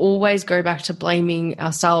 because we always go back to blaming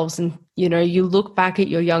ourselves. And, you look back at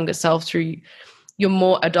your younger self through your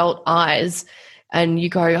more adult eyes and you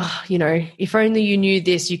go, if only you knew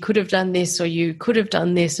this, you could have done this or you could have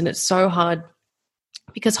done this. And it's so hard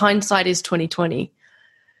because hindsight is 20/20.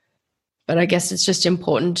 But I guess it's just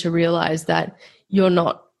important to realize that you're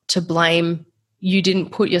not to blame. You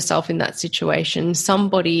didn't put yourself in that situation.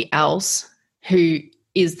 Somebody else who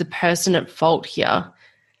is the person at fault here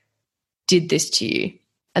did this to you,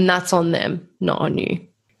 and that's on them, not on you.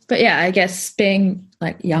 But yeah, I guess being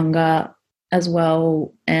like younger as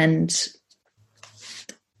well, and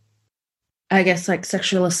I guess like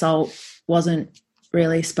sexual assault wasn't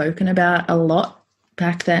really spoken about a lot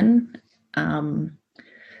back then.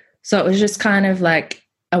 So it was just kind of like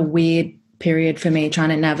a weird period for me trying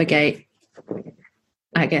to navigate,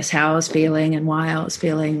 I guess, how I was feeling and why I was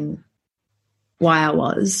feeling why I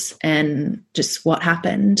was and just what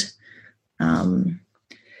happened.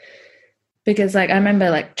 Because like I remember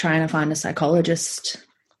like trying to find a psychologist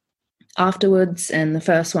afterwards, and the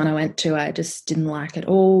first one I went to I just didn't like at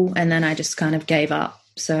all, and then I just kind of gave up.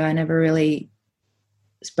 So I never really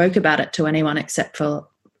spoke about it to anyone except for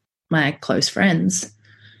my close friends.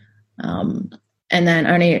 And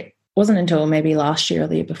then it wasn't until maybe last year or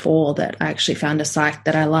the year before that I actually found a psych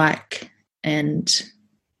that I like, and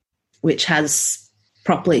which has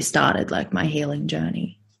properly started like my healing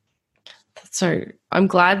journey. So I'm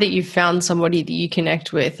glad that you found somebody that you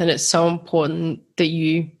connect with, and it's so important that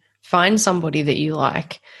you find somebody that you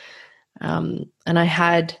like. And I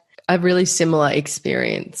had a really similar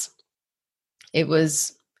experience.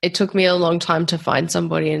 It took me a long time to find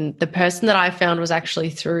somebody, and the person that I found was actually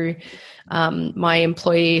through my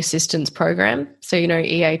employee assistance program. So,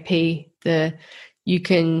 EAP,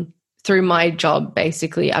 through my job,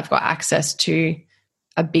 basically, I've got access to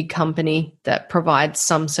a big company that provides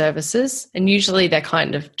some services, and usually they're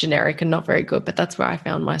kind of generic and not very good, but that's where I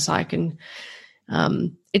found my psych. And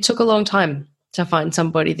it took a long time to find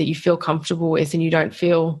somebody that you feel comfortable with, and you've got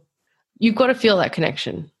to feel that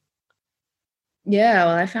connection. Yeah,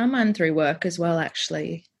 well, I found mine through work as well,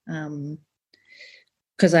 actually,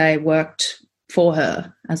 because I worked for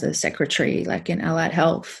her as a secretary, like in allied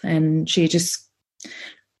health, and she just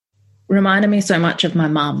reminded me so much of my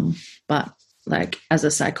mum, but like as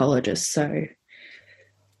a psychologist. So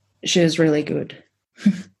she was really good.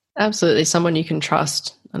 Absolutely, someone you can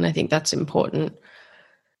trust, and I think that's important.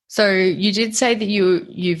 So you did say that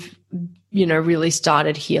you've really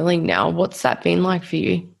started healing now. What's that been like for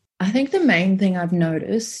you? I think the main thing I've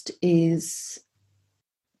noticed is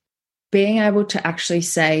being able to actually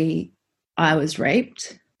say I was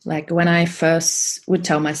raped. Like when I first would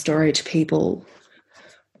tell my story to people,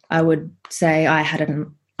 I would say I had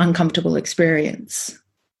an uncomfortable experience,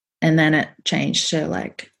 and then it changed to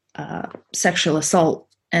like sexual assault.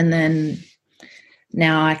 And then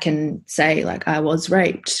now I can say like I was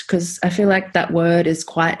raped, because I feel like that word is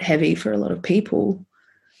quite heavy for a lot of people.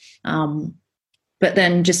 But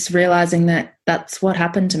then just realizing that that's what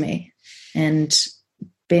happened to me and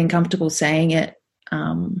being comfortable saying it,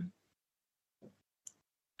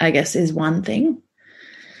 I guess, is one thing.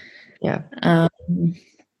 Yeah.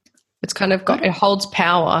 It's kind of it holds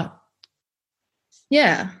power.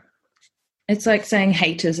 Yeah. It's like saying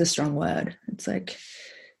hate is a strong word. It's like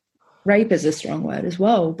rape is a strong word as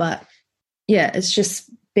well. But yeah, it's just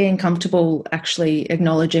being comfortable actually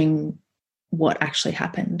acknowledging what actually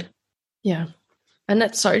happened. Yeah. And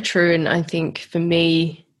that's so true. And I think for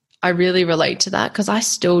me, I really relate to that, because I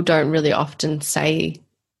still don't really often say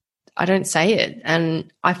it.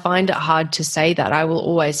 And I find it hard to say that. I will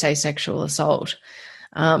always say sexual assault.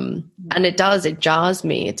 And it jars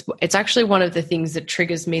me. It's actually one of the things that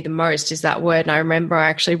triggers me the most is that word. And I remember I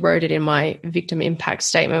actually wrote it in my victim impact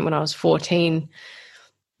statement when I was 14,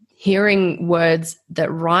 hearing words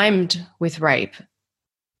that rhymed with rape.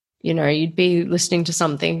 You'd be listening to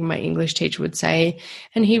something my English teacher would say,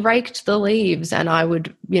 and he raked the leaves, and I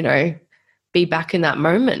would, be back in that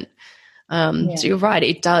moment. So you're right.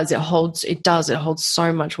 It holds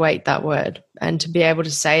so much weight, that word. And to be able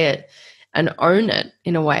to say it and own it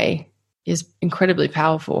in a way is incredibly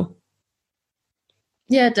powerful.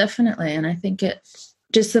 Yeah, definitely. And I think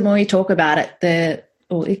just the more you talk about it,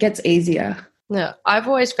 it gets easier. Yeah. I've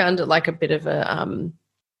always found it like a bit of a,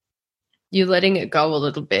 you're letting it go a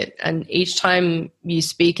little bit. And each time you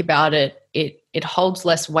speak about it, it holds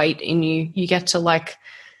less weight in you. You get to let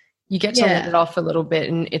it off a little bit,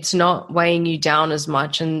 and it's not weighing you down as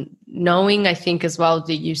much. And knowing, I think as well,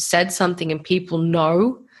 that you said something and people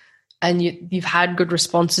know, and you've had good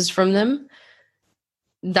responses from them,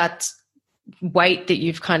 that weight that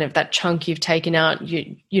you've that chunk you've taken out,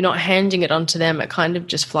 you're not handing it onto them. It kind of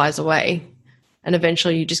just flies away, and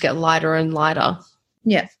eventually you just get lighter and lighter.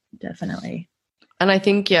 Yeah, definitely. And I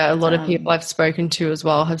think, a lot of people I've spoken to as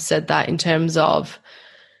well have said that in terms of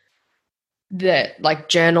that, like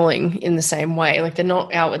journaling in the same way, like they're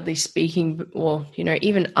not outwardly speaking, or,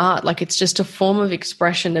 even art, like it's just a form of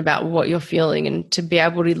expression about what you're feeling, and to be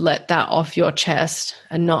able to let that off your chest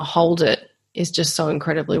and not hold it is just so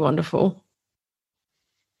incredibly wonderful.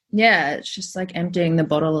 Yeah, it's just like emptying the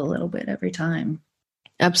bottle a little bit every time.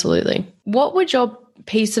 Absolutely. What would your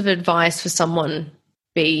piece of advice for someone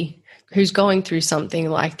be who's going through something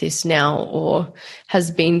like this now, or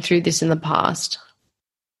has been through this in the past?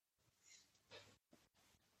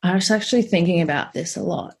 I was actually thinking about this a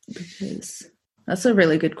lot, because that's a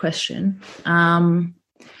really good question. I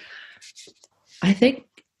think,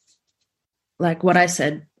 like what I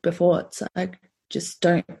said before, it's like, just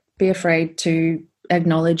don't be afraid to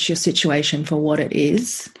acknowledge your situation for what it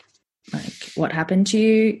is, like what happened to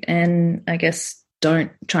you. And I guess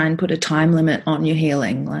don't try and put a time limit on your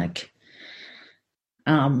healing. Like,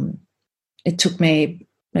 it took me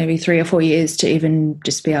maybe 3 or 4 years to even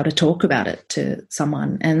just be able to talk about it to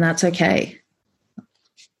someone, and that's okay.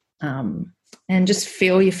 And just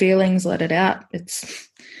feel your feelings, let it out. It's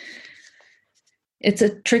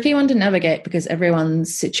a tricky one to navigate, because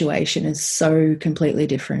everyone's situation is so completely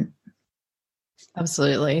different.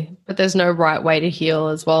 Absolutely. But there's no right way to heal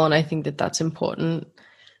as well, and I think that that's important.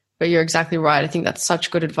 But you're exactly right. I think that's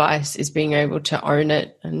such good advice, is being able to own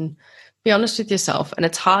it and be honest with yourself. And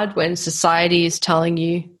it's hard when society is telling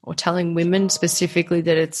you, or telling women specifically,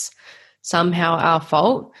 that it's somehow our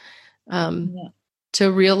fault.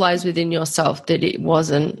 To realize within yourself that it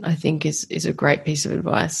wasn't, I think is a great piece of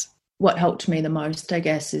advice. What helped me the most, I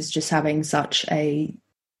guess, is just having such a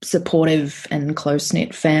supportive and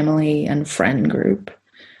close-knit family and friend group.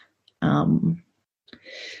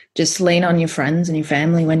 Just lean on your friends and your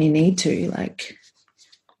family when you need to.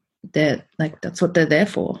 That's what they're there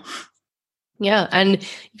for. Yeah, and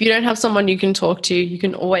if you don't have someone you can talk to, you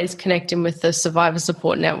can always connect in with the Survivor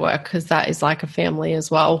Support Network, because that is like a family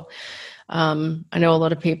as well. I know a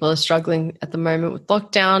lot of people are struggling at the moment with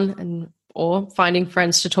lockdown or finding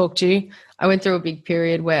friends to talk to. I went through a big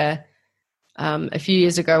period where a few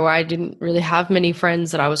years ago where I didn't really have many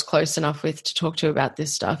friends that I was close enough with to talk to about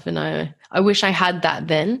this stuff, and I wish I had that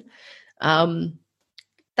then.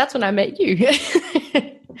 that's when I met you.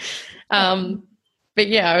 But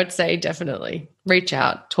yeah, I would say definitely reach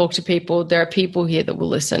out, talk to people. There are people here that will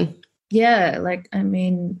listen. Yeah, like, I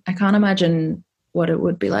mean, I can't imagine what it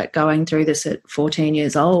would be like going through this at 14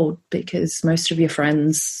 years old, because most of your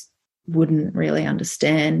friends wouldn't really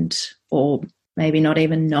understand, or maybe not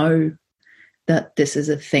even know that this is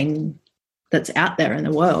a thing that's out there in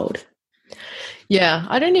the world. Yeah,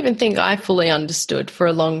 I don't even think I fully understood for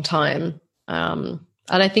a long time. And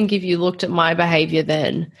I think if you looked at my behavior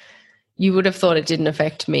then, you would have thought it didn't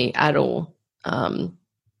affect me at all.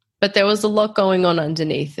 But there was a lot going on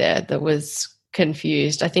underneath there that was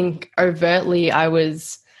confused. I think overtly I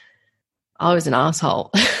was an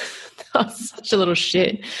asshole. I was such a little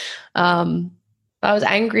shit. I was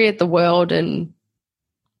angry at the world, and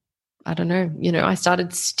I don't know, I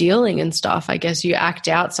started stealing and stuff. I guess you act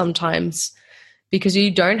out sometimes because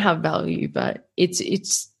you don't have value, but it's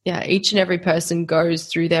each and every person goes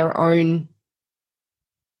through their own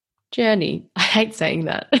journey. I hate saying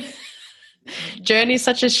that. Journey is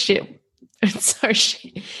such a shit. It's so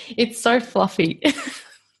shit. It's so fluffy.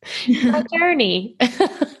 A journey. It's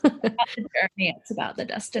not the journey, it's about the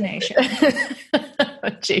destination. Oh,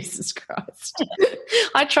 Jesus Christ.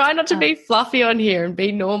 I try not to be fluffy on here and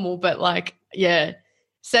be normal, but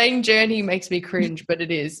saying journey makes me cringe, but it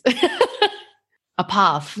is. A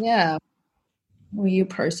path. Yeah. Well, you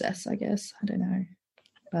process, I guess. I don't know.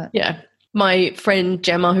 But yeah. My friend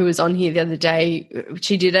Gemma, who was on here the other day, we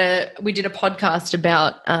did a podcast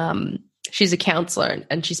about she's a counselor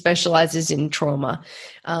and she specializes in trauma,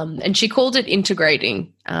 and she called it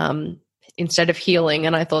integrating instead of healing,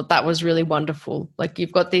 and I thought that was really wonderful. Like,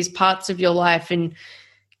 you've got these parts of your life, and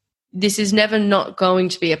this is never not going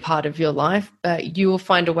to be a part of your life, but you will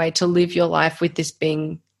find a way to live your life with this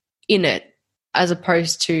being in it, as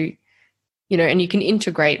opposed to, and you can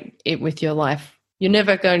integrate it with your life. You're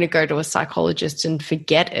never going to go to a psychologist and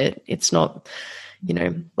forget it. It's not,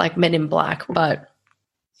 like Men in Black, but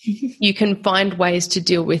you can find ways to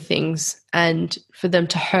deal with things and for them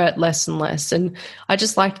to hurt less and less. And I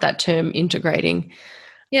just liked that term, integrating.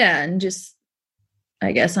 Yeah, and just,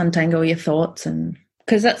 I guess, untangle your thoughts, and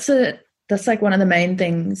because that's like one of the main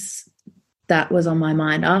things that was on my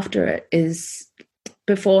mind after it. Is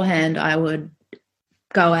beforehand I would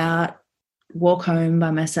go out, walk home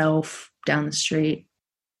by myself down the street,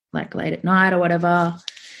 like late at night or whatever,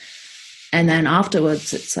 and then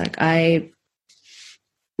afterwards it's like I've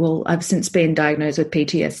since been diagnosed with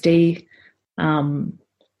PTSD, and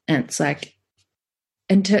it's like,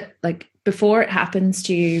 before it happens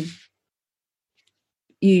to you,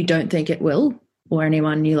 you don't think it will, or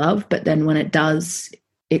anyone you love, but then when it does,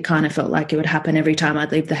 it kind of felt like it would happen every time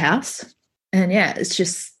I'd leave the house. And yeah, it's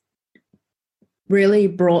just really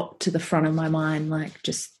brought to the front of my mind, like,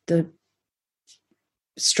 just the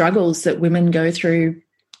struggles that women go through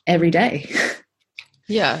every day.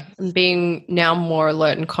 Yeah, and being now more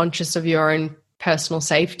alert and conscious of your own personal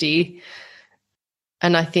safety.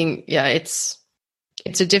 And I think, it's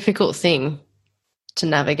a difficult thing to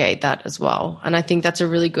navigate that as well. And I think that's a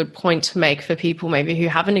really good point to make for people maybe who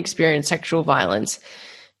haven't experienced sexual violence.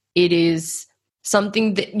 It is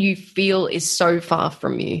something that you feel is so far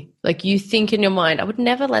from you. Like, you think in your mind, I would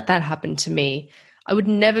never let that happen to me. I would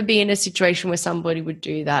never be in a situation where somebody would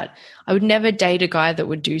do that. I would never date a guy that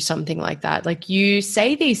would do something like that. Like, you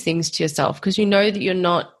say these things to yourself because you know that you're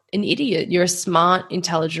not an idiot. You're a smart,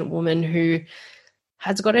 intelligent woman who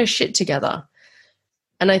has got her shit together.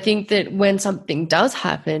 And I think that when something does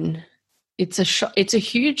happen, it's a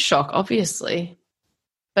huge shock, obviously.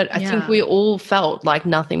 But I think we all felt like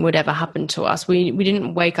nothing would ever happen to us. We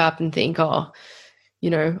didn't wake up and think,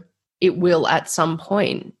 it will at some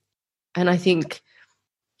point. And I think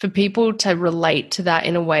for people to relate to that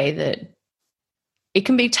in a way that it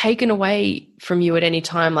can be taken away from you at any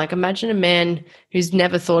time. Like, imagine a man who's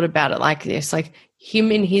never thought about it like this, like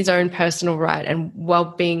him in his own personal right and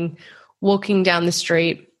well-being, walking down the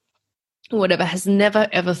street, whatever, has never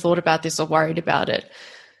ever thought about this or worried about it.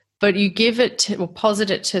 But you give it to, or posit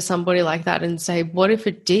it to somebody like that and say, what if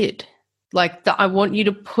it did? Like, I want you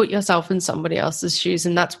to put yourself in somebody else's shoes,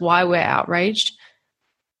 and that's why we're outraged.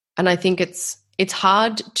 And I think it's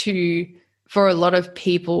hard for a lot of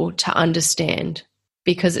people to understand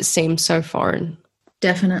because it seems so foreign.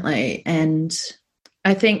 Definitely. And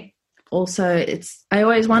I think also I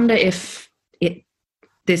always wonder if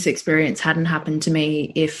this experience hadn't happened to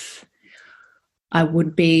me, if I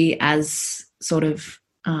would be as sort of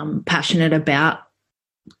passionate about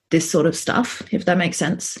this sort of stuff, if that makes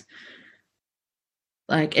sense.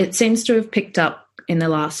 Like, it seems to have picked up in the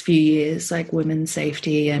last few years, like women's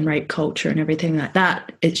safety and rape culture and everything like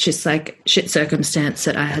that. It's just like shit circumstance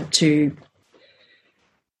that I had to,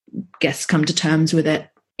 guess, come to terms with it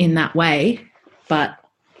in that way. But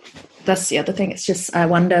that's the other thing. It's just, I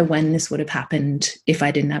wonder when this would have happened if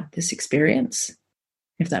I didn't have this experience,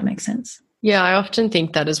 if that makes sense. Yeah, I often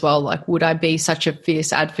think that as well. Like, would I be such a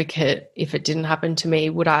fierce advocate if it didn't happen to me?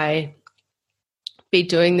 Would I be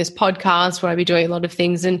doing this podcast? Would I be doing a lot of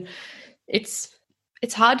things? And it's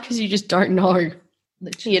hard because you just don't know,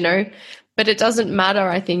 you know, but it doesn't matter,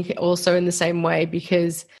 I think, also in the same way,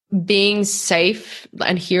 because being safe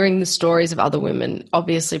and hearing the stories of other women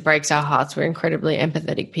obviously breaks our hearts. We're incredibly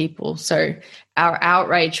empathetic people. So our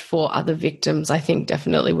outrage for other victims, I think,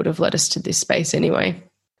 definitely would have led us to this space anyway.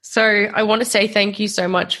 So I want to say thank you so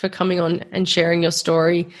much for coming on and sharing your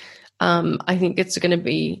story. I think it's going to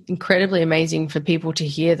be incredibly amazing for people to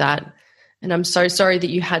hear that. And I'm so sorry that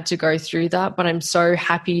you had to go through that, but I'm so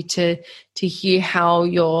happy to hear how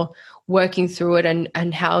you're working through it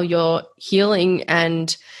and how you're healing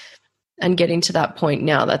and getting to that point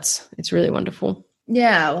now. It's really wonderful.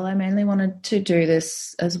 Yeah, well, I mainly wanted to do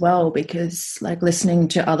this as well because, like, listening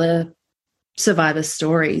to other survivor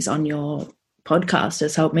stories on your podcast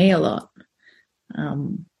has helped me a lot.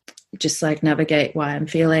 Just like navigate why I'm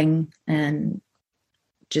feeling and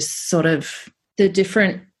just sort of the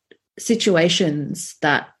different situations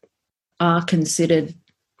that are considered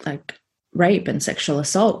like rape and sexual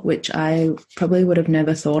assault, which I probably would have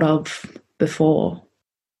never thought of before.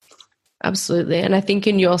 Absolutely. And I think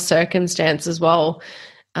in your circumstance as well,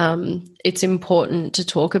 it's important to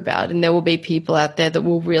talk about, and there will be people out there that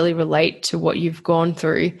will really relate to what you've gone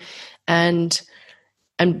through, and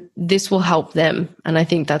this will help them. And I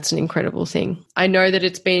think that's an incredible thing. I know that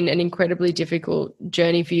it's been an incredibly difficult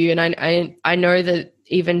journey for you. And I know that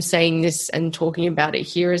even saying this and talking about it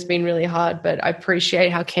here has been really hard, but I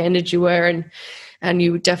appreciate how candid you were, and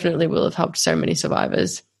you definitely will have helped so many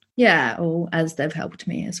survivors. Yeah, or as they've helped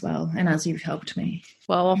me as well, and as you've helped me.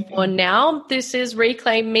 Well, for now, this is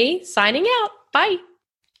Reclaim Me signing out. Bye.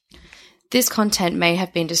 This content may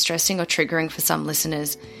have been distressing or triggering for some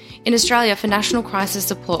listeners. In Australia, for national crisis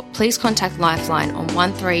support, please contact Lifeline on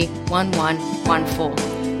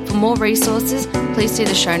 131114. For more resources, please see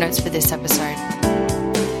the show notes for this episode.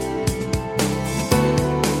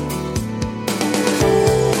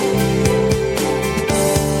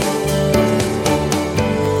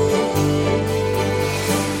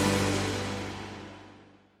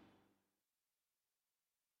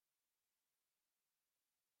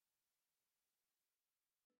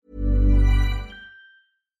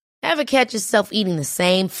 Ever catch yourself eating the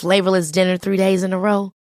same flavorless dinner 3 days in a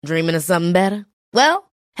row? Dreaming of something better? Well,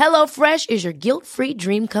 HelloFresh is your guilt-free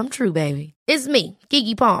dream come true, baby. It's me,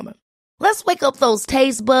 Keke Palmer. Let's wake up those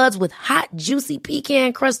taste buds with hot, juicy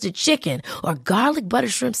pecan-crusted chicken or garlic butter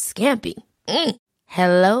shrimp scampi.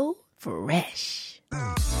 HelloFresh.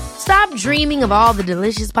 Stop dreaming of all the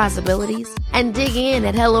delicious possibilities and dig in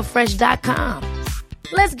at HelloFresh.com.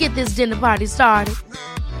 Let's get this dinner party started.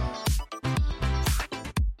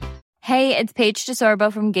 Hey, it's Paige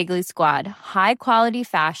DeSorbo from Giggly Squad. High quality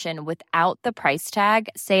fashion without the price tag.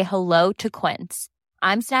 Say hello to Quince.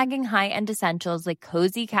 I'm snagging high-end essentials like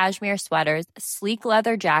cozy cashmere sweaters, sleek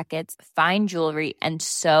leather jackets, fine jewelry, and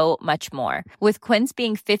so much more. With Quince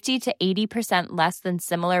being 50 to 80% less than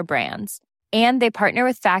similar brands. And they partner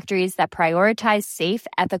with factories that prioritize safe,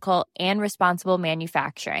 ethical, and responsible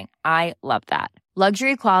manufacturing. I love that.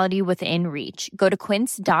 Luxury quality within reach. Go to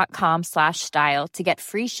quince.com/style to get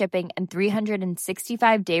free shipping and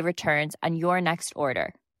 365-day returns on your next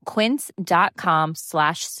order.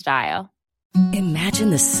 Quince.com/style. Imagine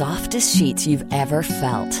the softest sheets you've ever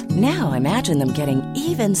felt. Now imagine them getting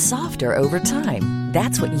even softer over time.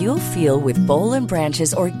 That's what you'll feel with Boll &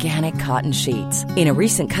 Branch's organic cotton sheets. In a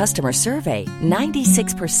recent customer survey,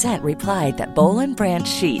 96% replied that Boll & Branch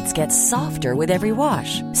sheets get softer with every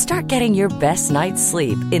wash. Start getting your best night's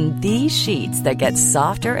sleep in these sheets that get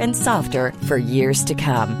softer and softer for years to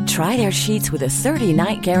come. Try their sheets with a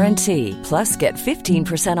 30-night guarantee. Plus, get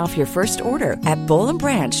 15% off your first order at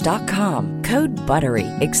bollandbranch.com. Code BUTTERY.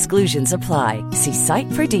 Exclusions apply. See site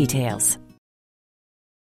for details.